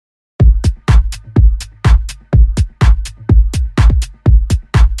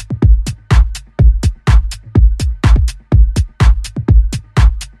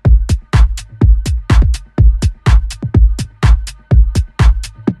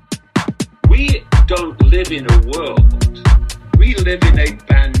don't live in a world. We live in a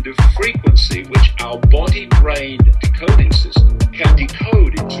band of frequency which our body-brain decoding system can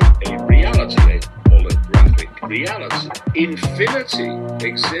decode into a reality, a holographic reality. Infinity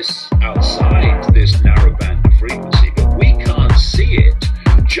exists outside this narrow band of frequency, but we can't see it,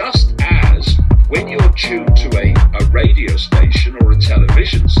 just as when you're tuned to a radio station or a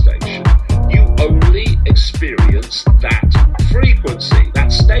television station, you only experience that frequency, that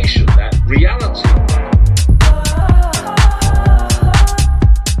station, that reality.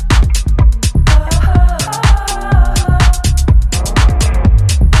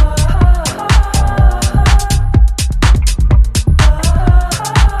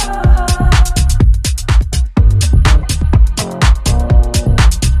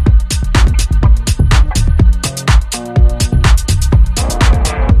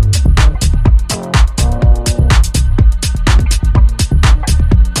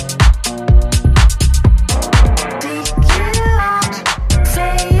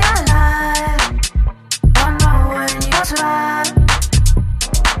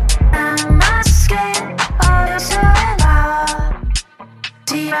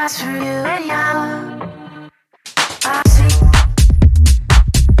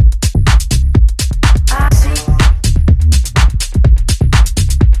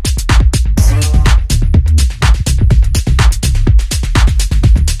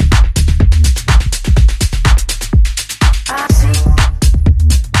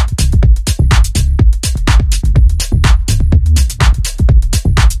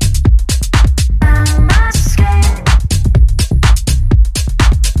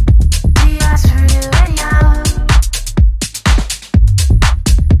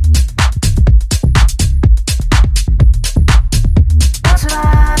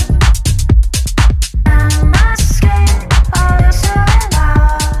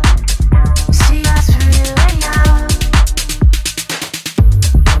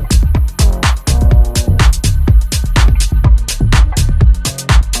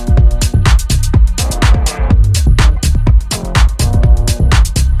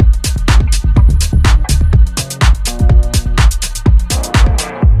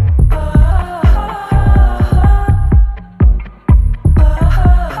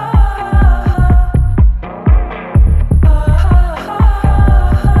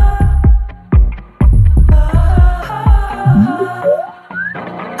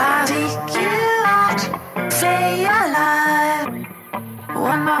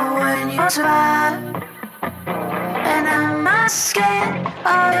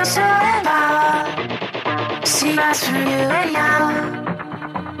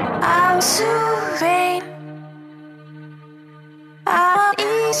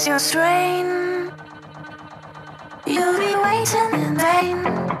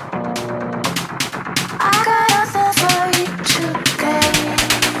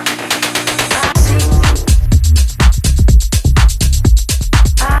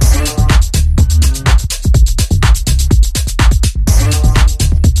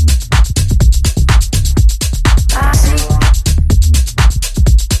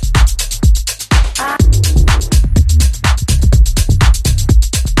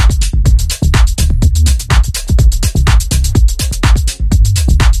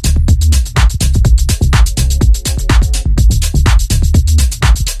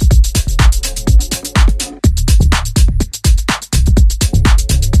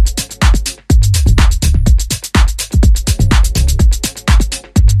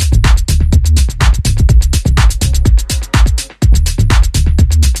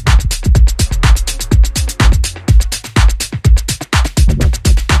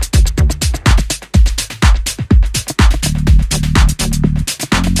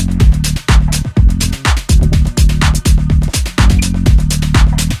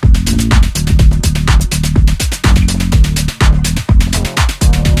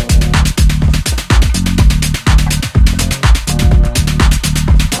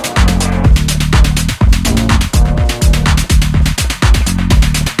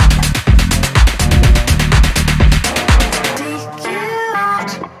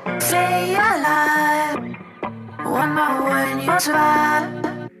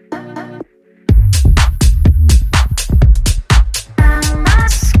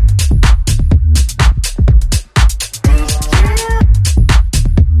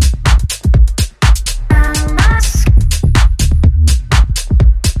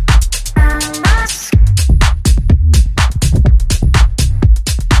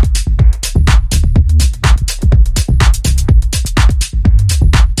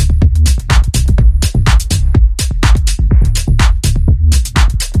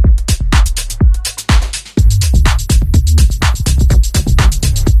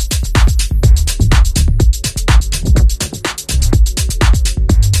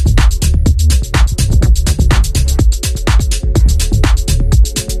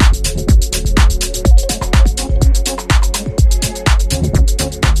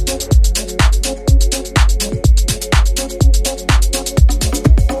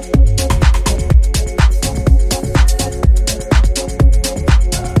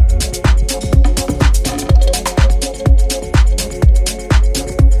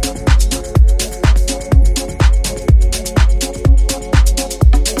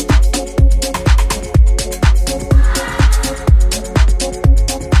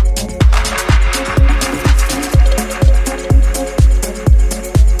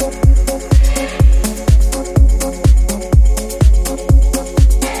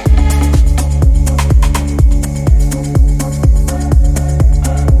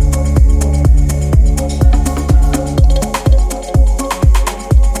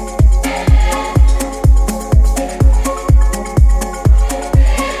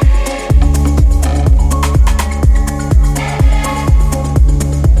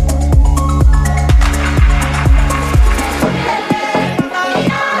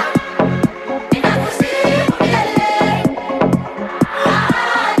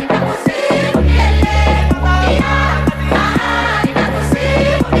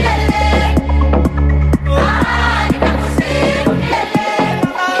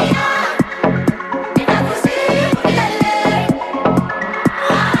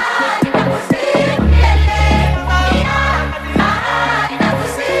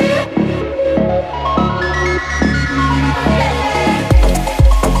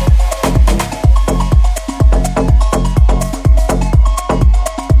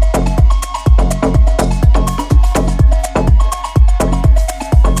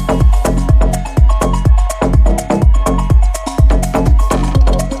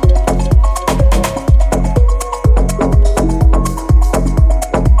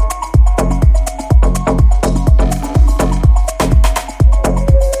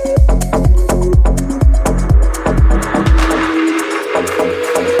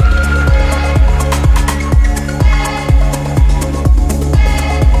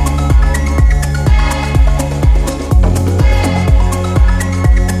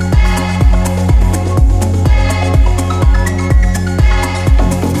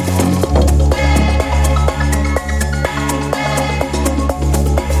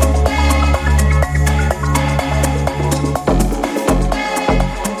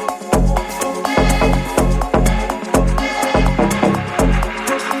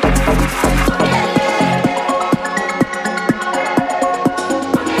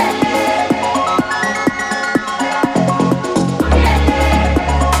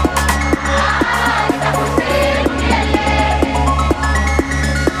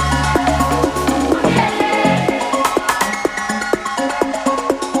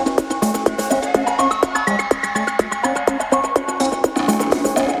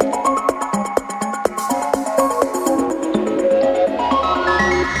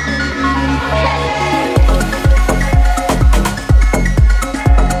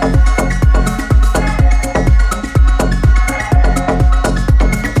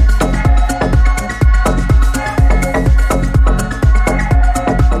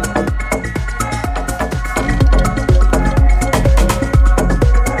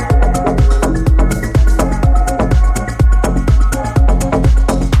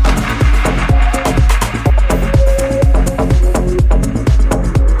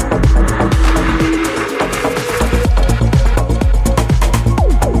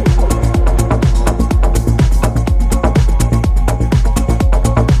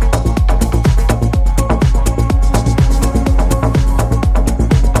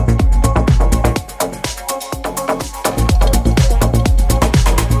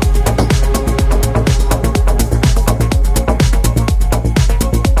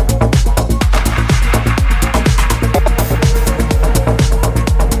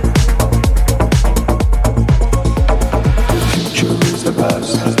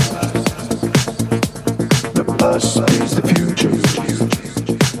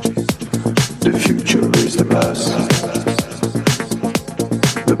 past.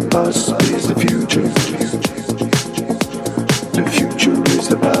 The past is the future. The future is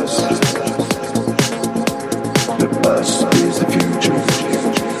the past. The past is the future.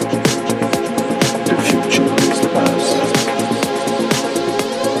 The future is the past.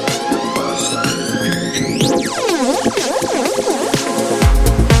 The past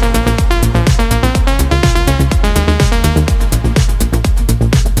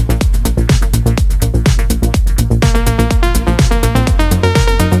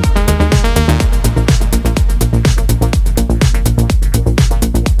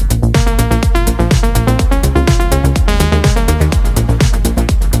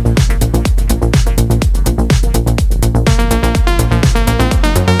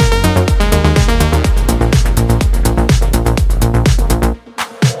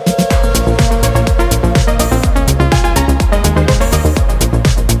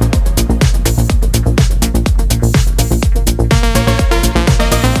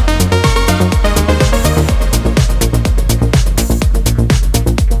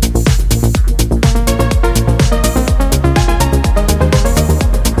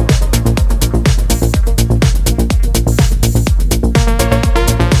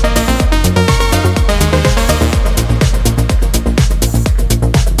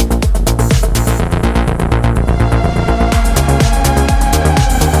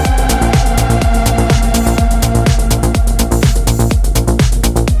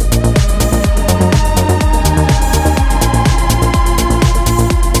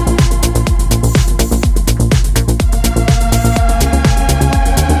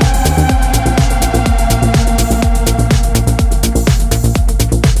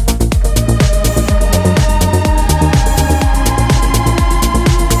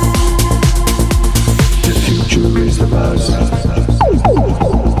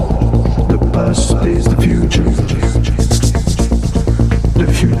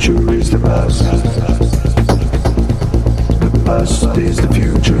is the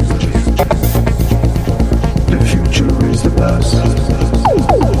future.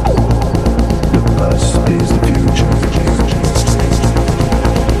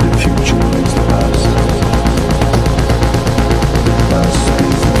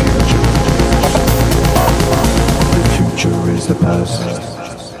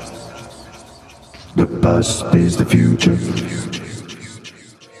 The past is the future.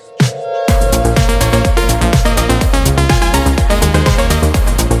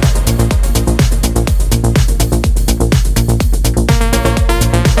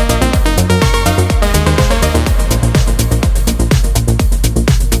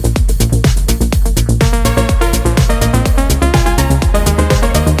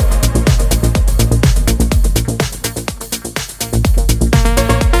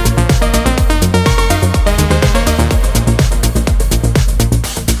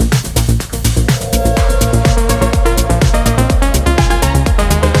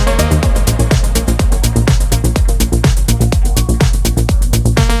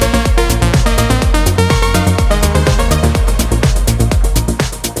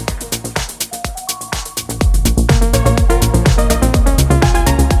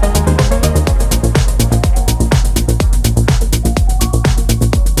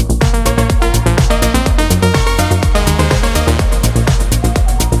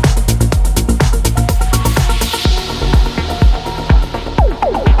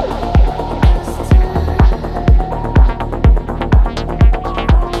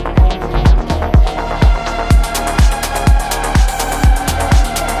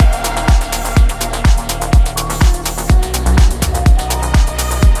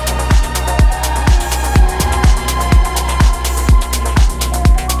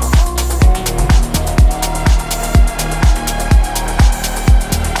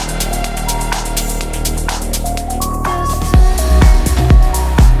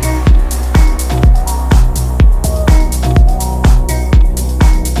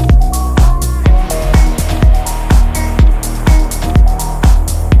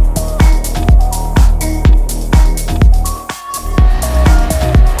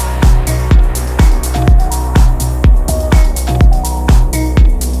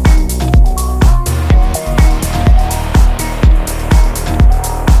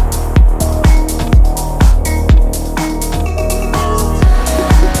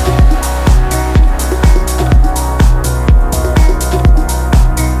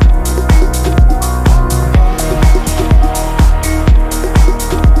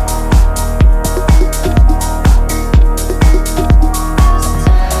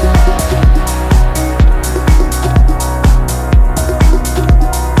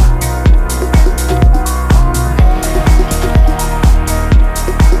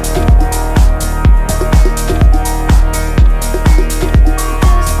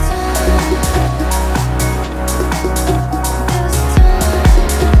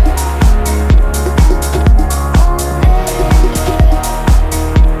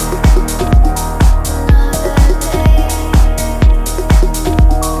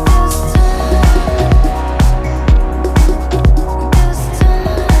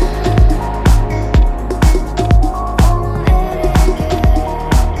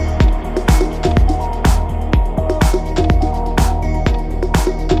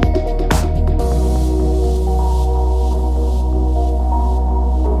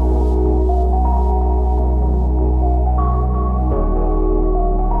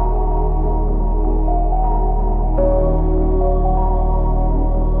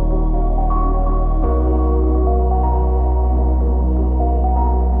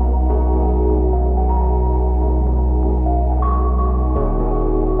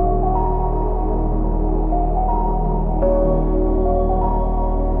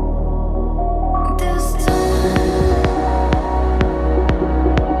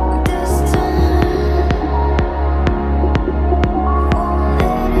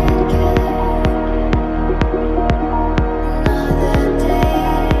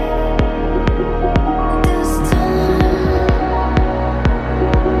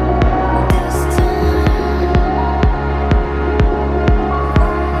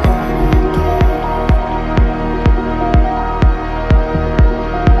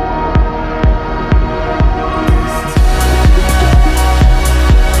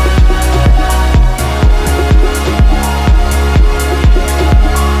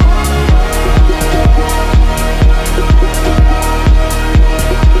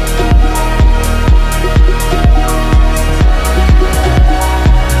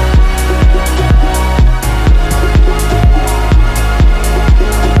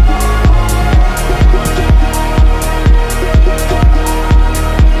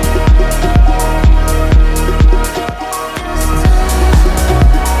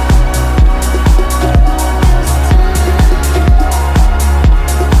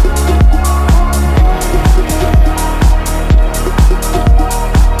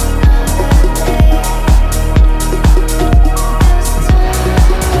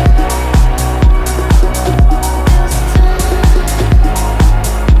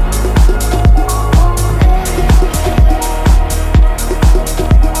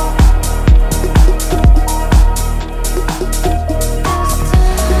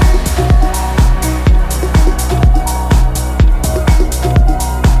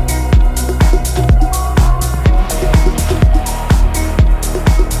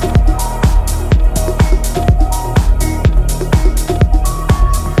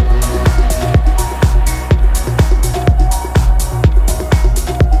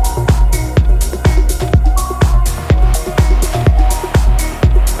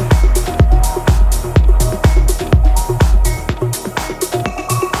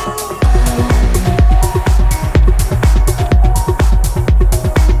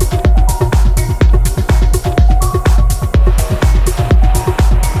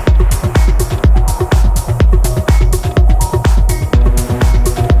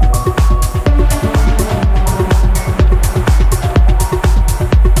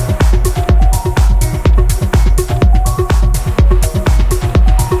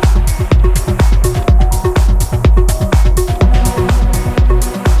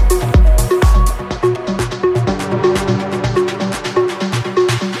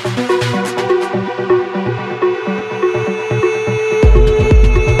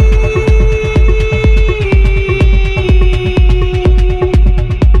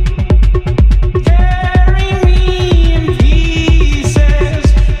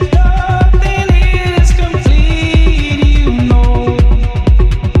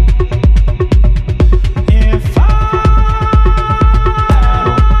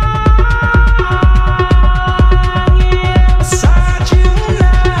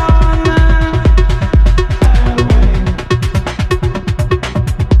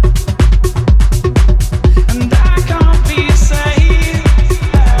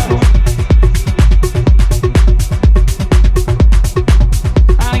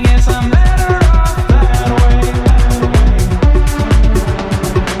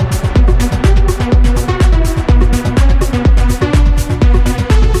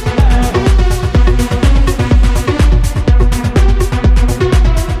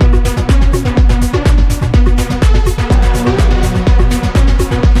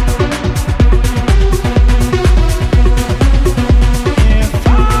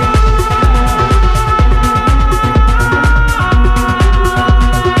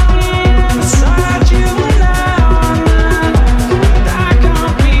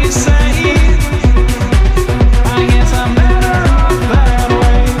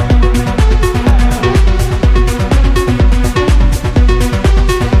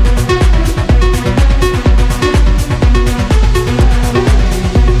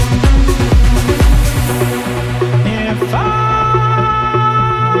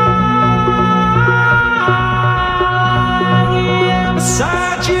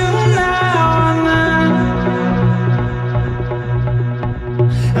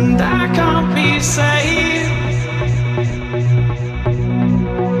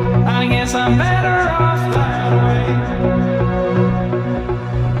 I'm better off that way.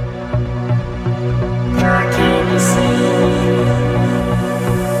 Why can't you see?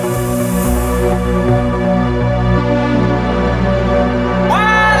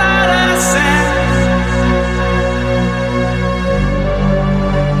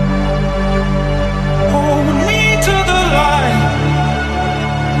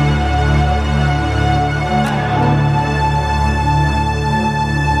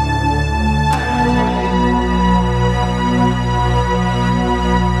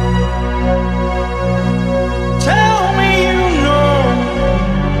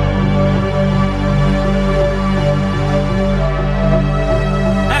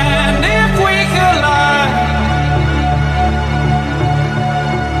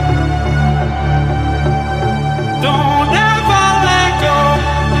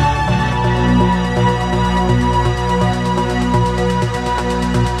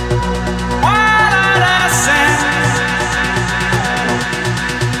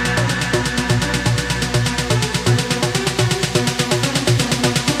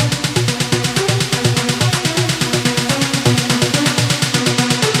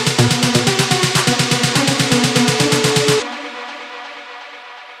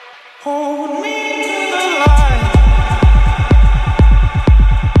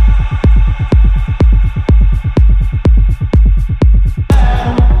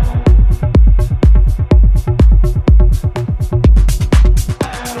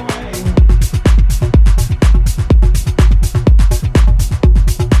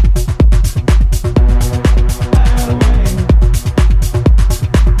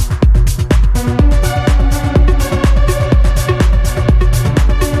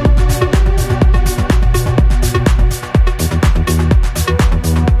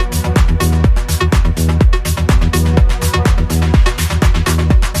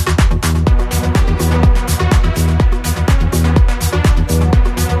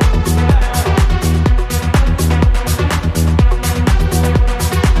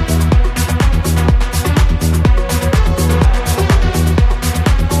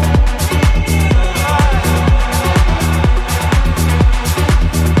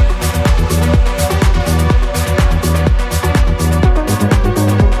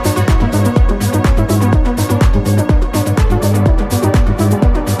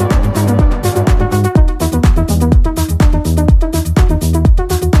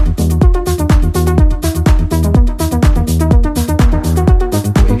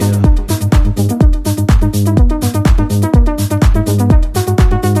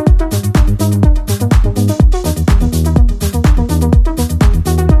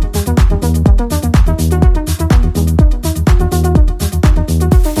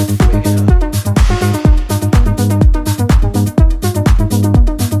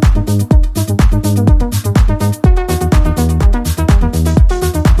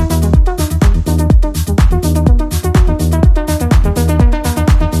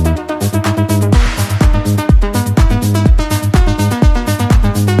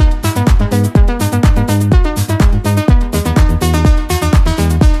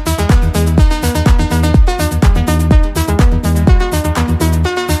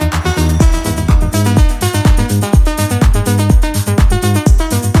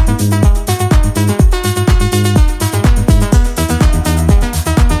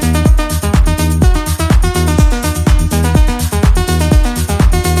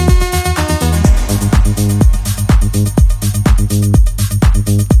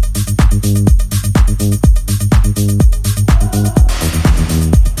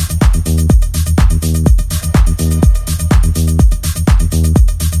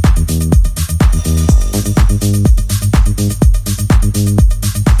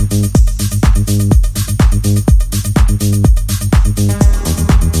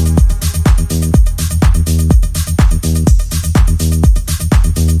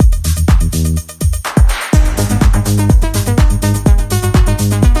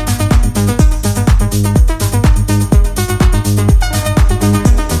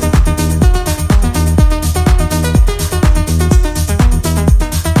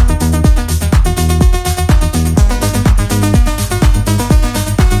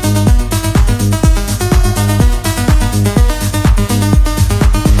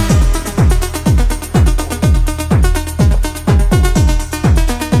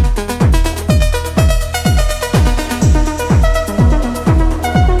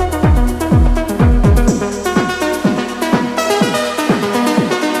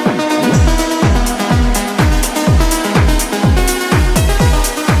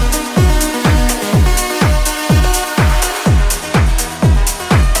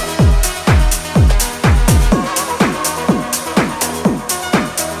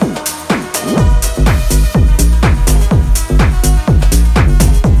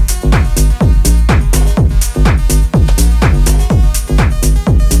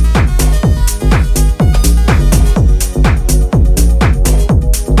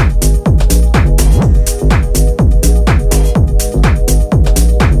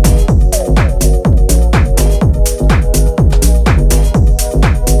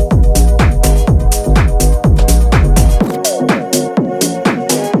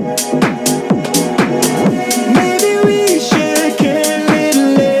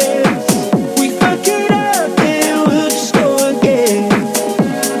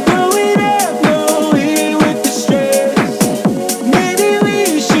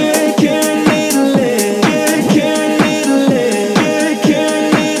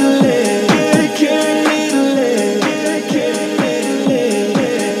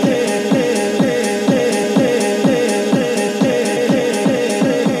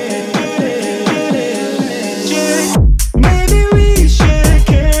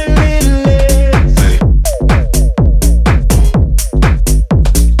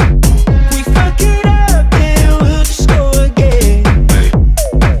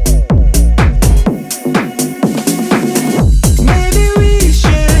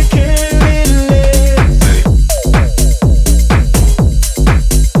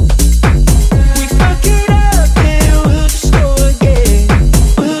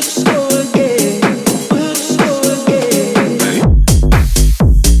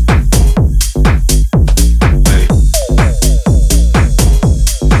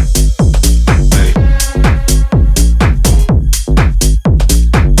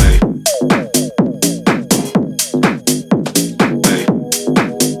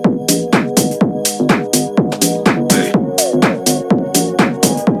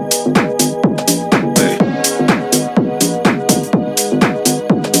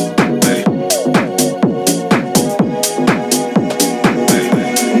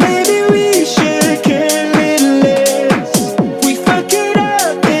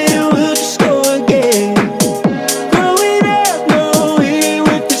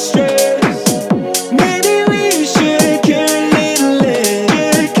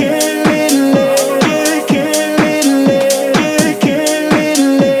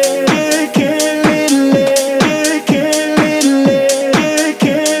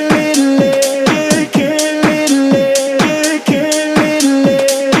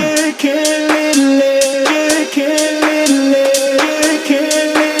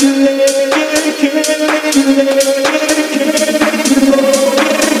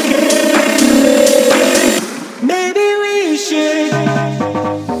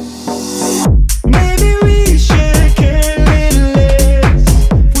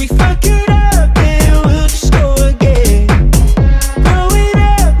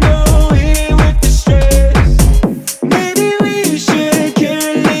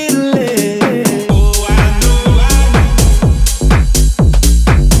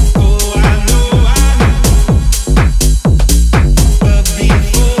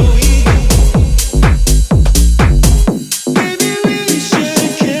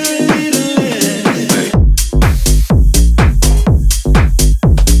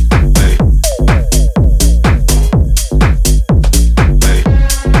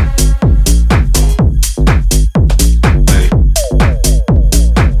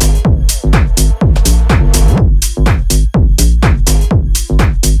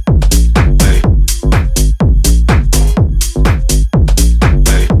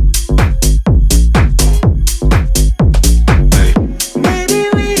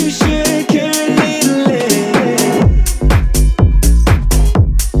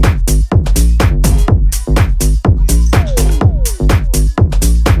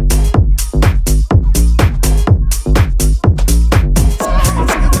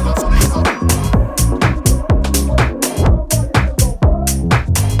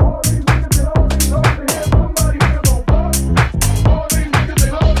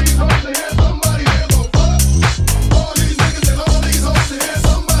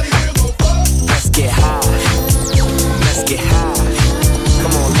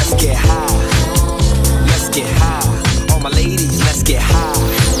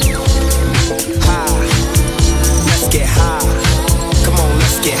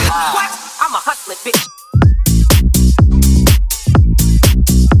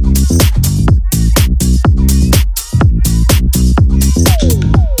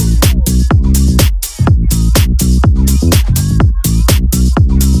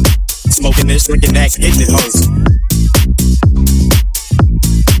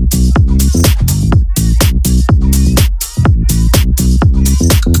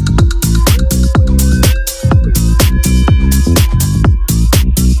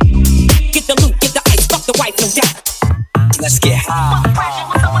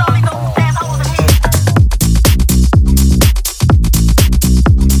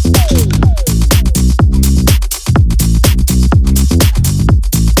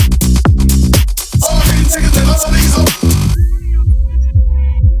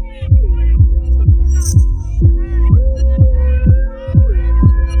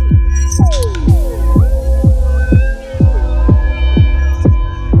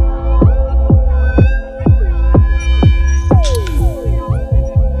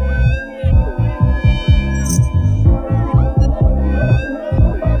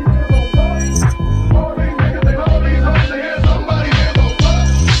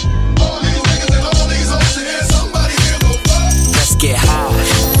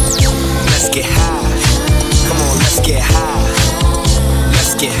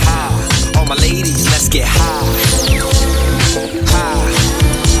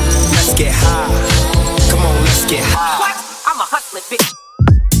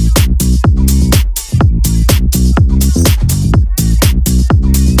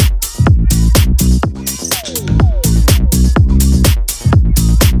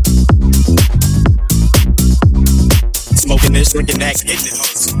 Break your neck, getting it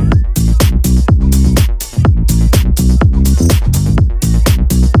hoes.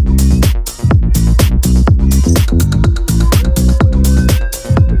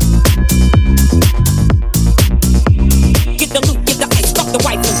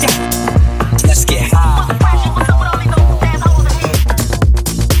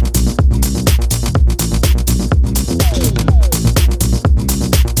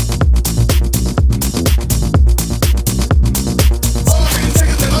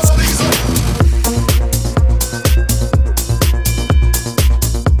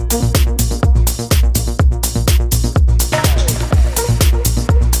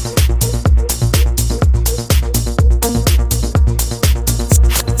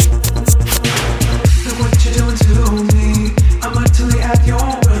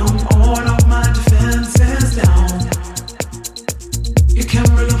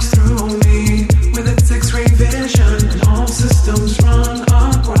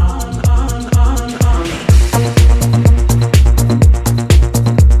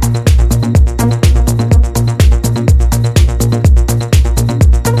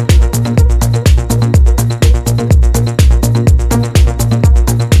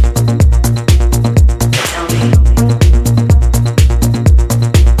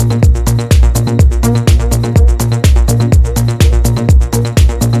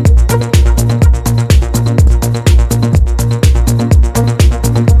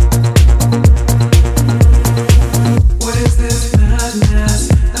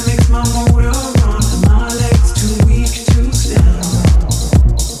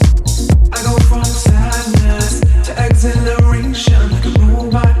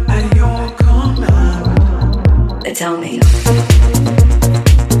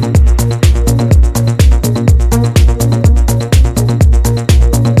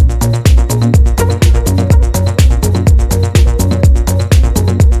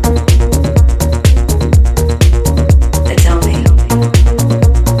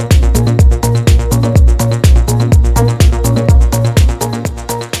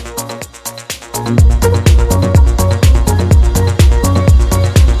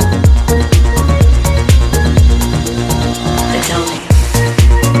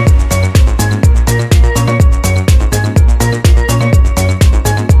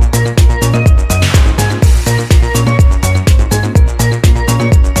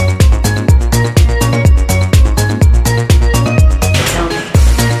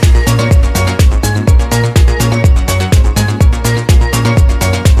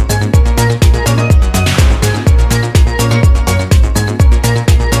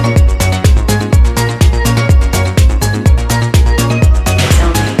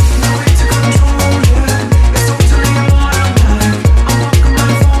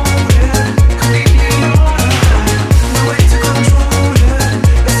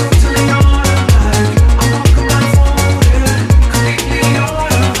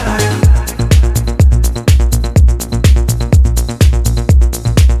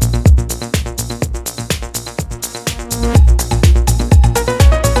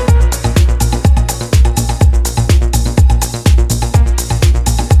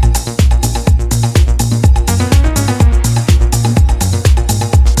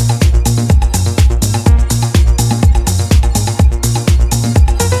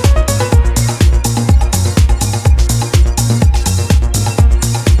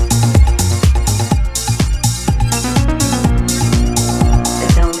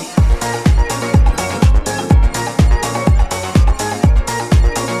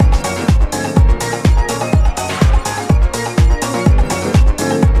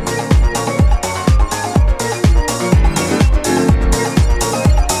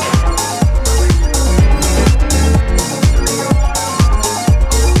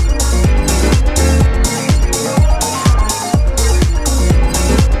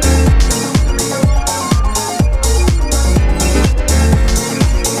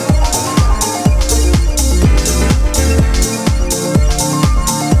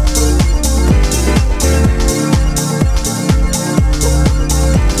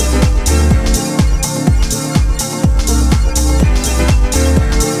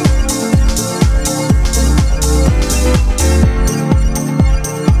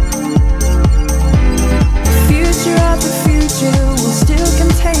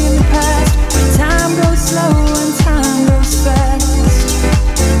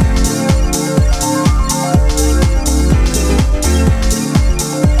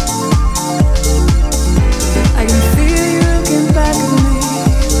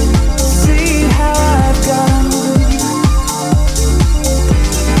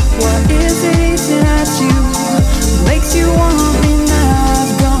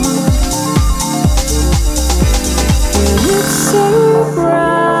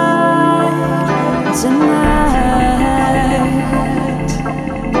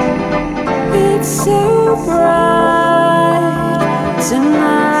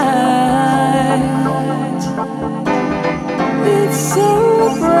 tonight. It's so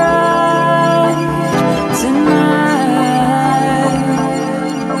bright tonight.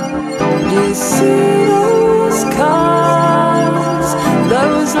 Do you see those cars,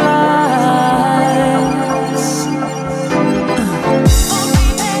 those lights?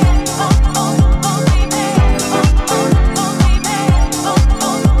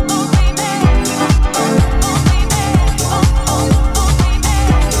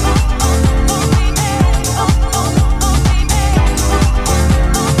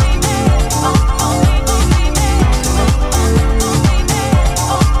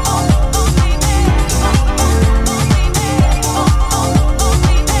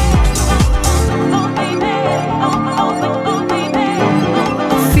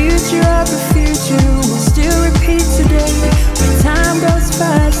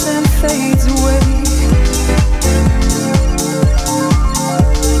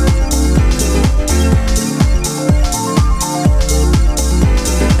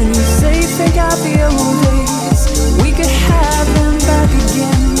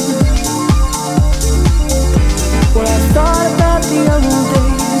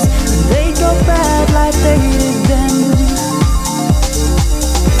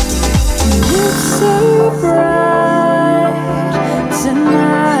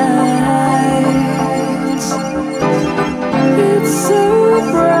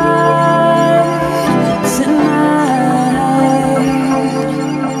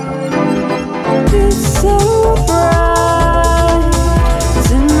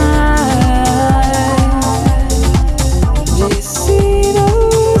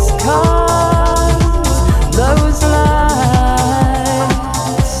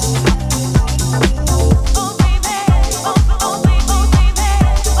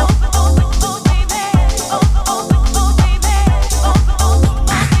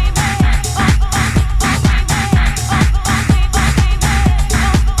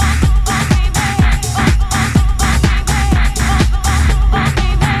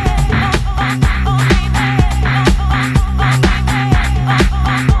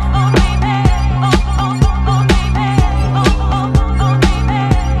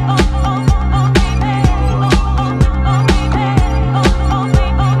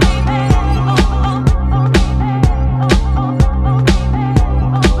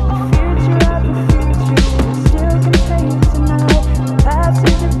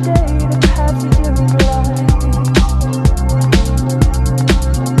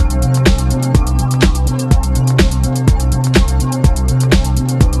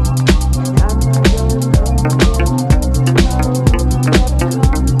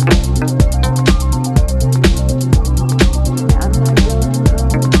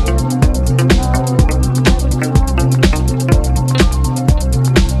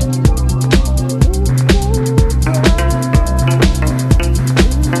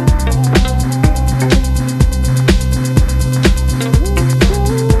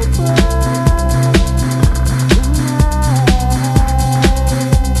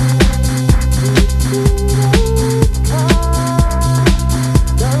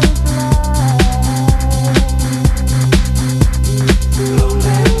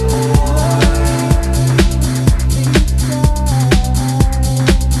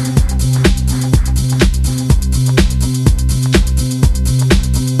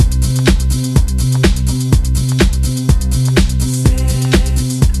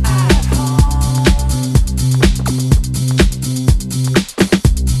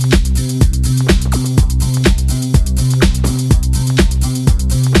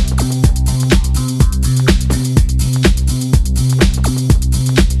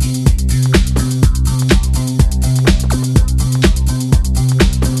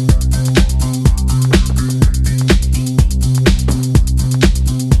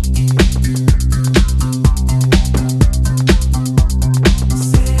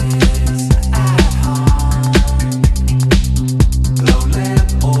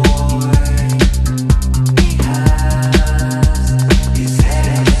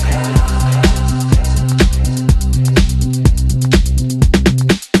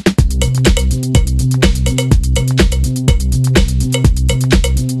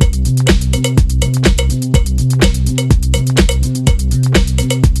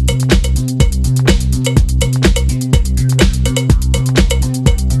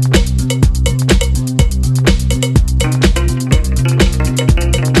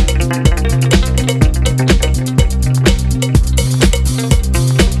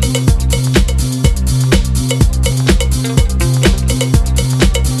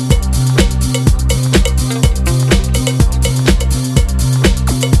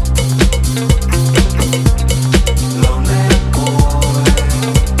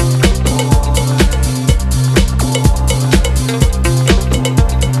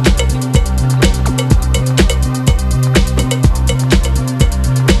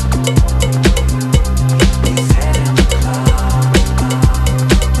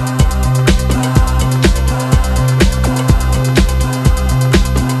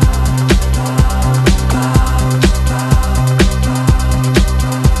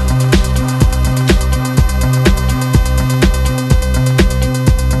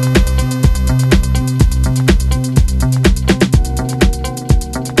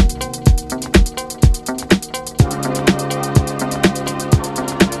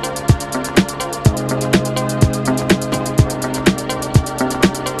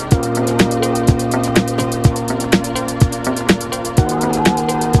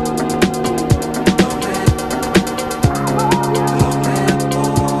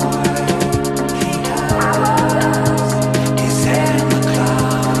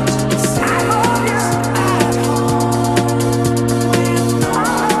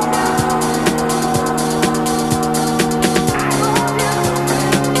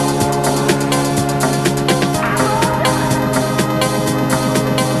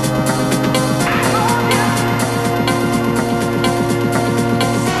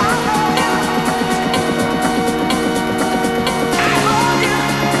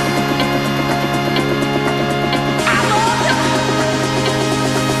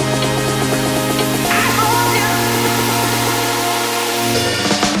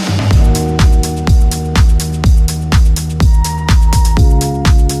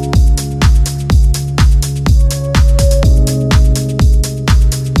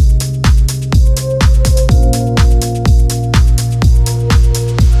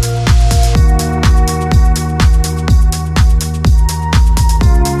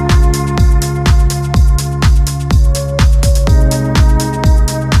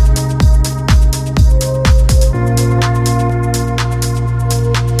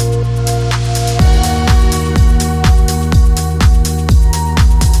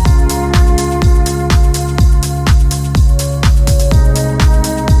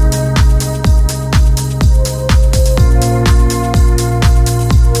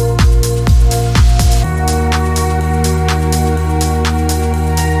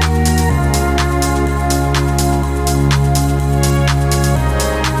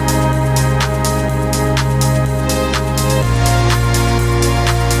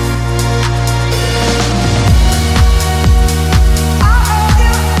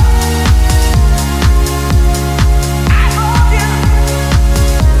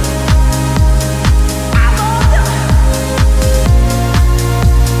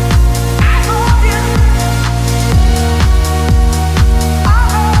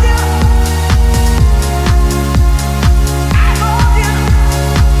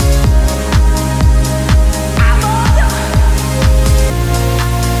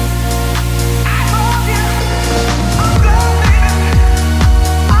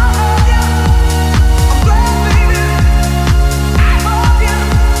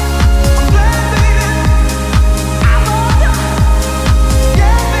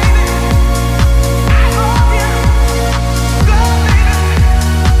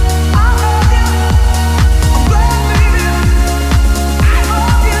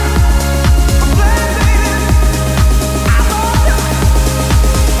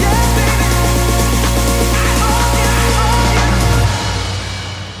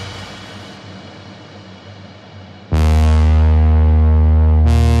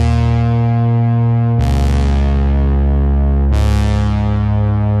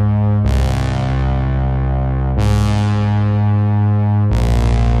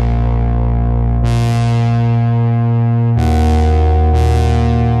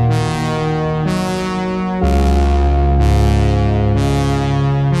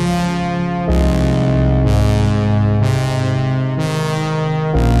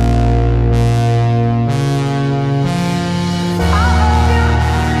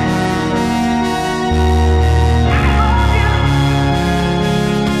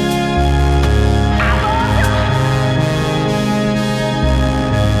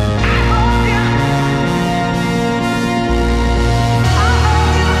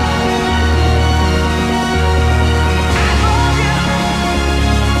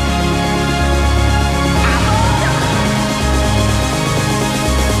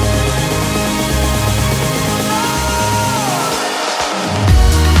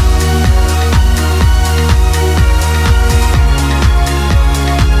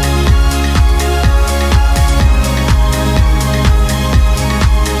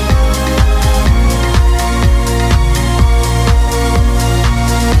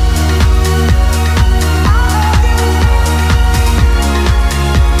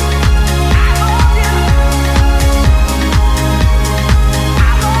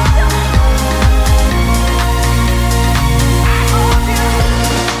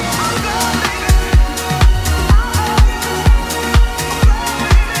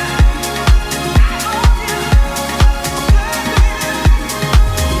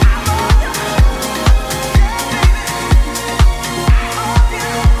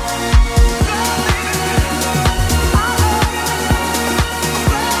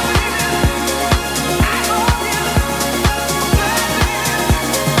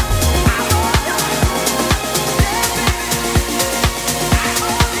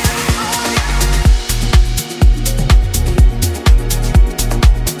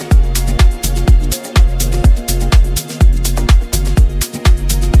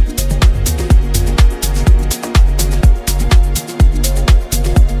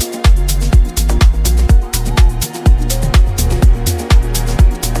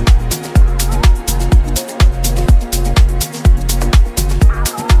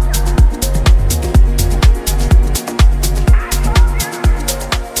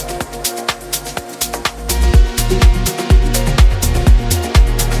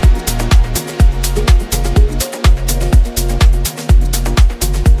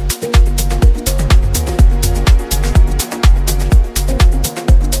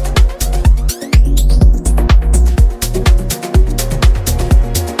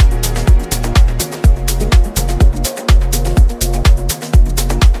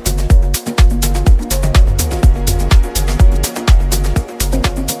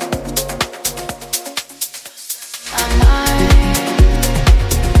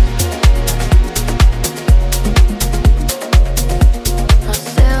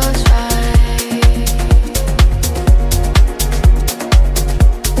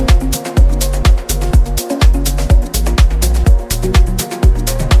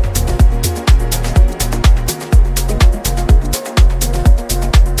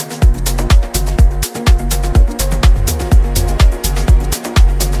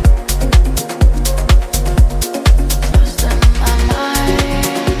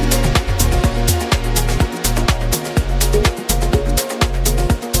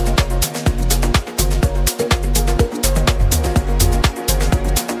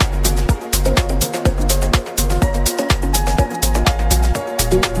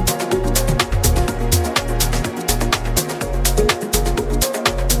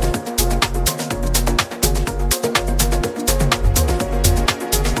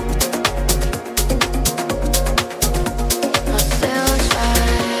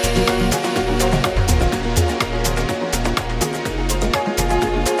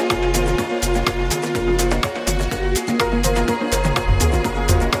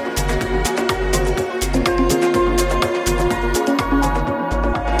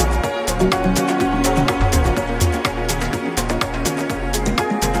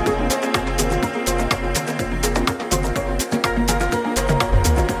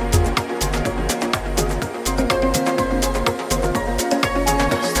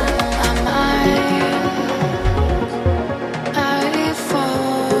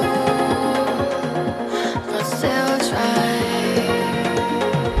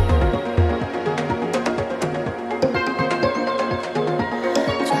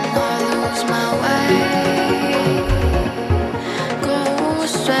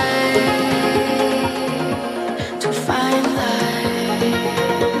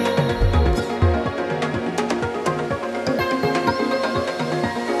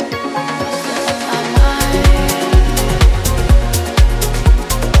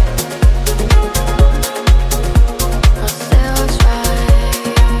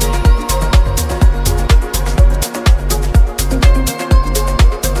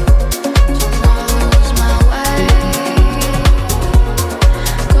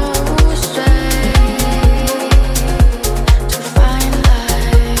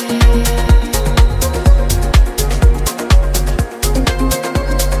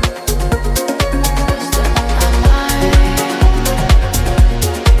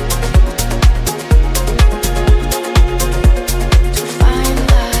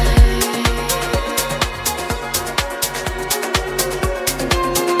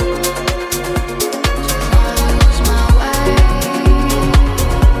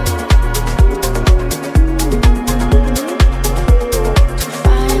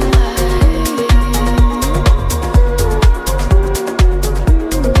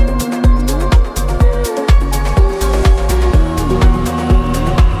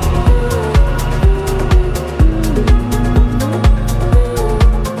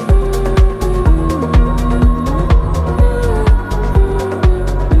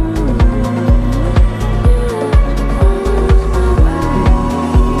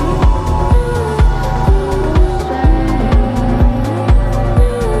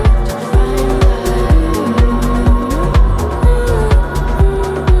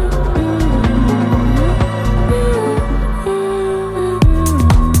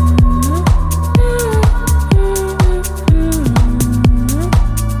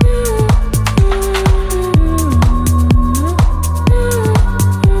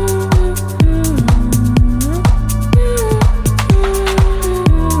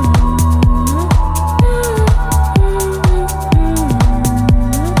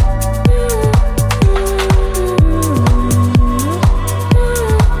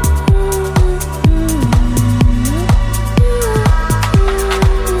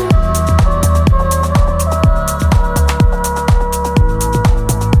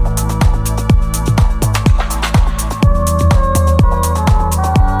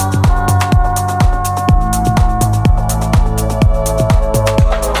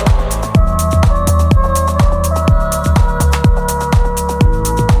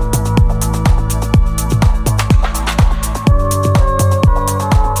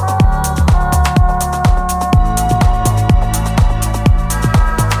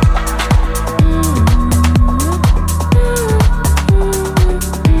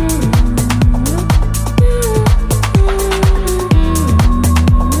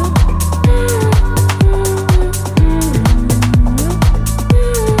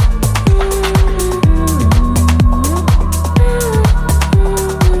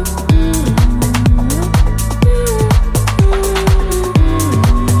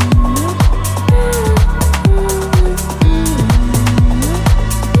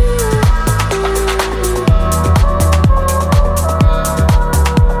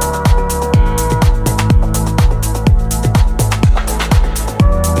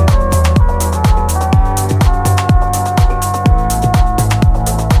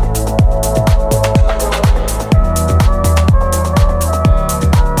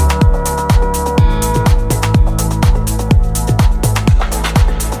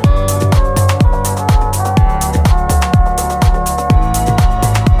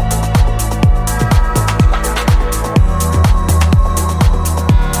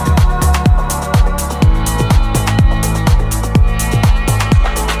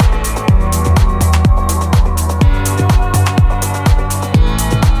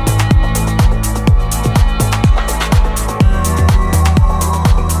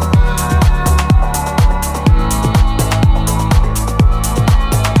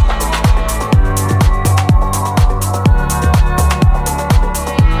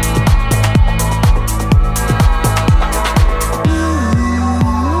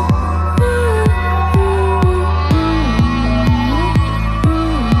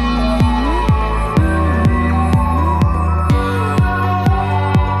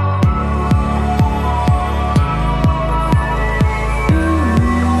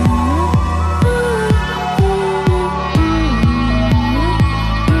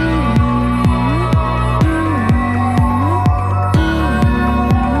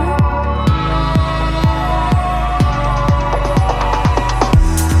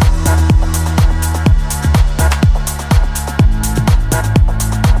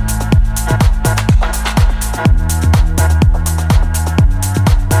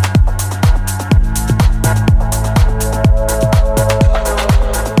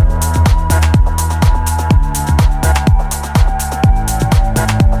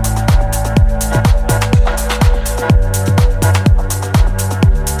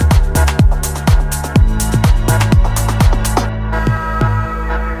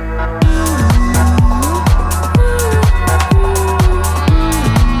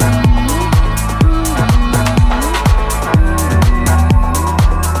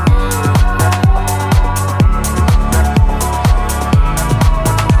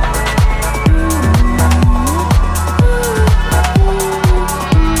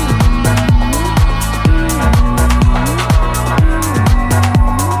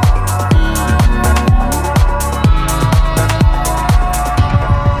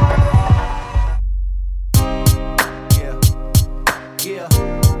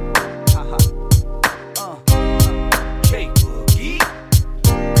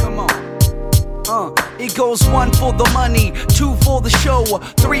 It goes 1 for the money, 2 for the show,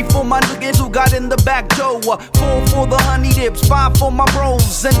 3 for my niggas who got in the back door, 4 for the honey dips, 5 for my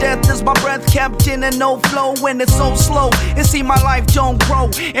bros, and death is my breath kept in and no flow when it's so slow. And see my life don't grow,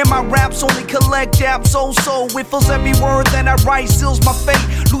 and my raps only collect dabs so. It feels every word that I write seals my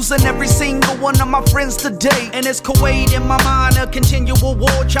fate, losing every single one of my friends today. And it's Kuwait in my mind, a continual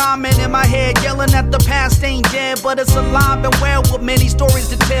war chiming in my head, yelling at the past ain't dead, but it's alive and well with many stories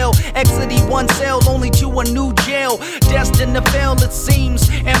to tell. Exiting one cell, only to a new jail, destined to fail it seems,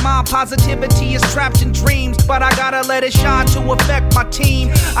 and my positivity is trapped in dreams, but I gotta let it shine to affect my team.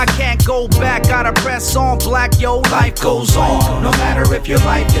 I can't go back, gotta press on black, yo, life goes on. No matter if your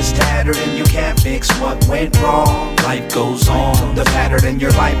life is tattered and you can't fix what went wrong, life goes on. The pattern in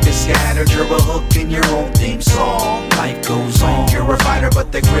your life is scattered, you're a hook in your own theme song. Life goes on. You're a fighter,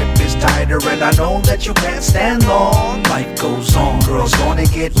 but the grip is tighter, and I know that you can't stand long. Life goes on. Girls gonna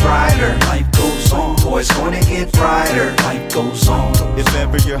get brighter. Life goes on. Boys gonna get brighter. Life goes on. If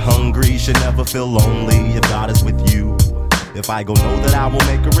ever you're hungry, you should never feel lonely if God is with you. If I go know that I will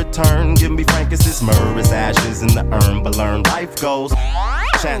make a return, give me frankincense, myrrh, ashes in the urn, but learn life goes.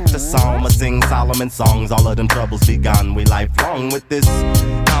 Chant the psalm or sing Solomon songs, all of them troubles be gone, we lifelong with this.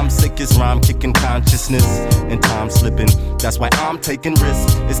 I'm sick as rhyme kicking consciousness, and time slipping, that's why I'm taking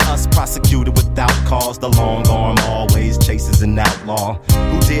risks. It's us prosecuted without cause, the long arm always chases an outlaw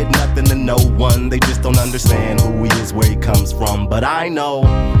who did nothing to no one, they just don't understand who he is, where he comes from. But I know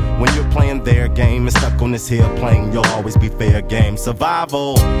when you're playing their game and stuck on this here plane, you'll always be fair game.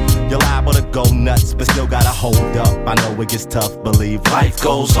 Survival, you're liable to go nuts, but still gotta hold up. I know it gets tough, believe life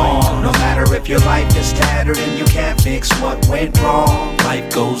goes on. No matter if your life is tattered and you can't fix what went wrong,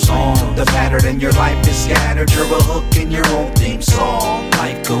 life goes on. The pattern in your life is scattered, you're a hook in your own theme song.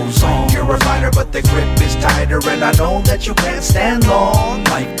 Life goes on. You're a fighter, but the grip is tighter, and I know that you can't stand long.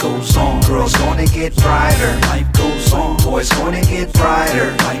 Life goes on. Girls gonna get brighter. Life goes on. Boys gonna get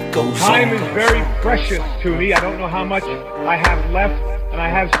brighter. Life goes on. Time is very precious to me. I don't know how much I have left, and I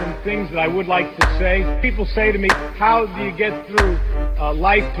have some things that I would like to say. People say to me, how do you get through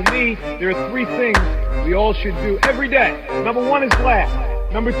life? To me, there are 3 things we all should do every day. Number 1 is laugh.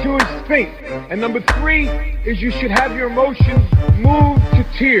 Number 2 is think. And number 3 is you should have your emotions move to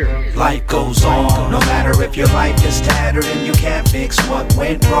tears. Life goes on. No matter if your life is tattered and you can't fix what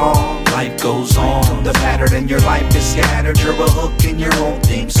went wrong, life goes on. The pattern in your life is scattered, you're a hook in your own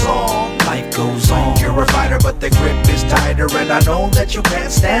theme song. Life goes on. You're a fighter, but the grip is tighter, and I know that you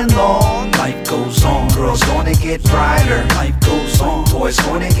can't stand long. Life goes on. Girls gonna get brighter. Life goes on. Boys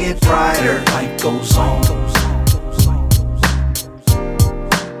gonna get brighter. Life goes on.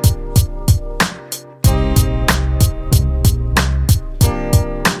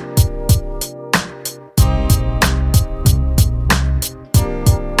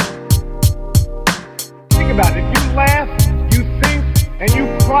 Think about it. If you laugh, you think, and you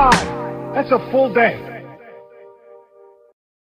cry, that's a full day.